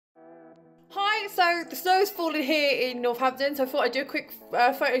so the snow's falling here in Northampton, so I thought I'd do a quick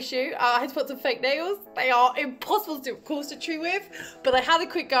photo shoot. I had to put some fake nails. They are impossible to do upholstery tree with, but I had a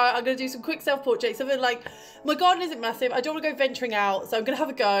quick go. I'm going to do some quick self-portraits. Something like, my garden isn't massive. I don't want to go venturing out, so I'm going to have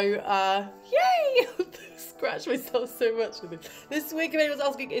a go. Yay! Scratch myself so much with it. This wig, if anyone's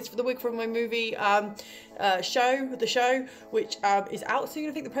asking, is for the wig from my movie show, which is out soon.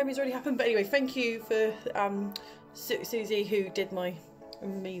 I think the premiere's already happened, but anyway, thank you for Susie, who did my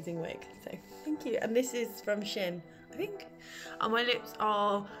amazing wig, so thank you. And this is from Shein, I think, and my lips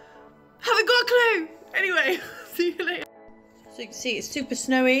are, haven't got a clue. Anyway, see you later. So you can see it's super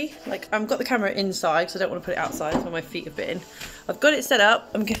snowy. Like, I've got the camera inside because I don't want to put it outside where my feet have been. I've got it set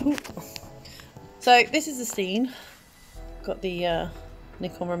up. So this is the scene. Got the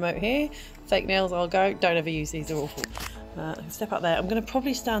Nikon remote here. Fake nails, I'll go. Don't ever use these, they're awful. Step out there. I'm going to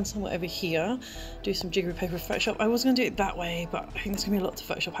probably stand somewhere over here, do some jiggery paper Photoshop. I was going to do it that way, but I think there's going to be a lot to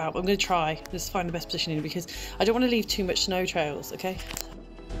Photoshop out. But I'm going to try, just find the best positioning, because I don't want to leave too much snow trails, okay?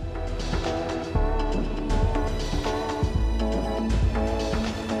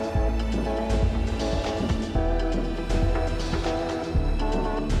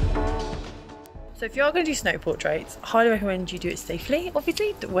 So if you are going to do snow portraits, I highly recommend you do it safely,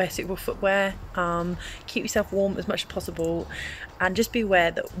 obviously, wear suitable footwear, keep yourself warm as much as possible, and just be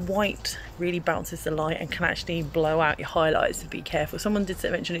aware that white really bounces the light and can actually blow out your highlights, so be careful. Someone did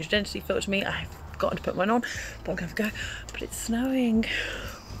mention neutral density filter to me. I've forgotten to put mine on, but I'm going to go. But it's snowing.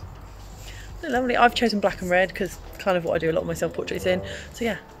 Lovely. I've chosen black and red because kind of what I do a lot of my self-portraits in. So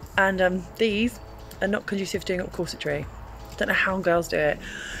yeah, and these are not conducive to doing up corsetry. Don't know how girls do it.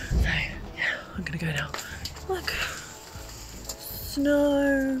 So I'm gonna go now. Look,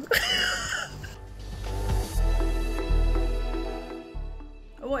 snow.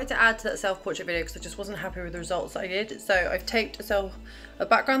 I wanted to add to that self-portrait video because I just wasn't happy with the results that I did. So I've taped a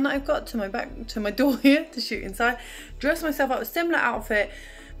background that I've got to my door here to shoot inside. Dressed myself up with a similar outfit,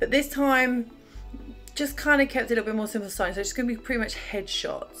 but this time just kind of kept it a little bit more simple styling. So it's going to be pretty much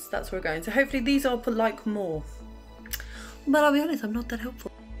headshots. That's where we're going. So hopefully these I'll like more. But I'll be honest, I'm not that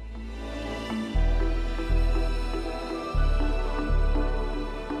helpful.